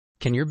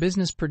Can your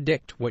business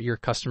predict what your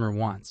customer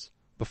wants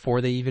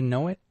before they even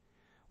know it?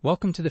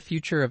 Welcome to the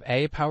future of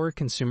AI-powered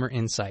consumer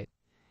insight.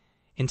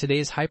 In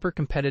today's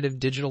hyper-competitive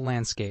digital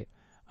landscape,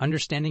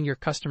 understanding your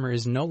customer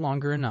is no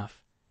longer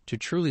enough. To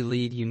truly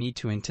lead, you need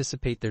to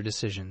anticipate their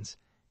decisions,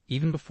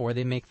 even before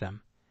they make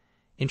them.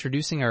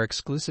 Introducing our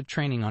exclusive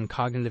training on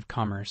cognitive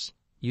commerce,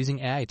 using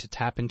AI to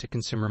tap into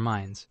consumer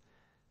minds.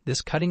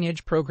 This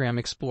cutting-edge program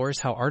explores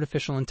how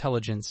artificial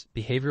intelligence,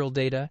 behavioral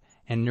data,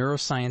 and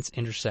neuroscience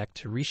intersect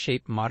to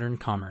reshape modern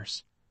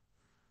commerce.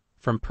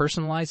 From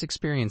personalized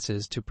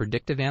experiences to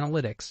predictive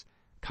analytics,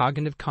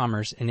 cognitive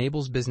commerce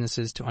enables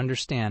businesses to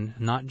understand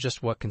not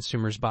just what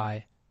consumers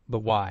buy,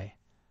 but why.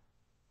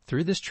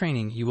 Through this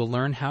training, you will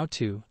learn how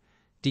to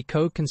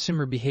decode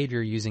consumer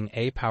behavior using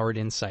AI-powered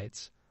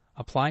insights,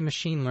 apply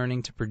machine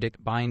learning to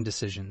predict buying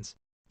decisions,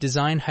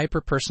 design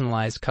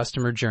hyper-personalized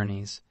customer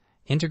journeys,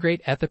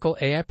 integrate ethical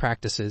AI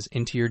practices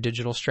into your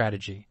digital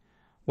strategy.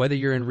 Whether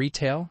you're in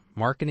retail,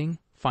 marketing,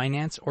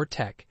 finance, or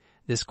tech,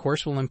 this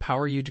course will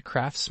empower you to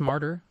craft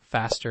smarter,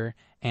 faster,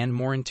 and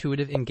more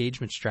intuitive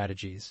engagement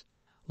strategies.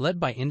 Led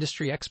by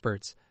industry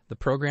experts, the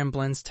program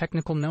blends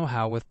technical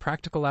know-how with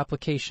practical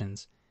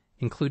applications,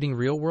 including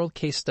real-world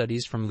case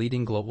studies from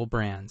leading global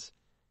brands.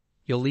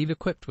 You'll leave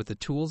equipped with the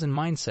tools and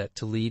mindset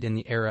to lead in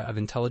the era of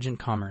intelligent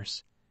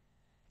commerce.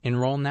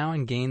 Enroll now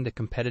and gain the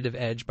competitive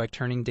edge by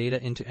turning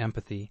data into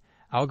empathy,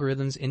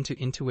 algorithms into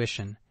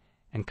intuition,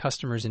 and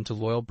customers into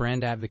loyal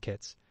brand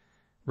advocates.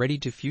 Ready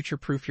to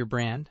future-proof your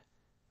brand?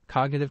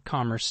 Cognitive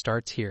commerce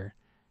starts here.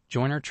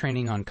 Join our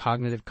training on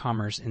cognitive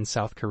commerce in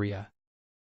South Korea.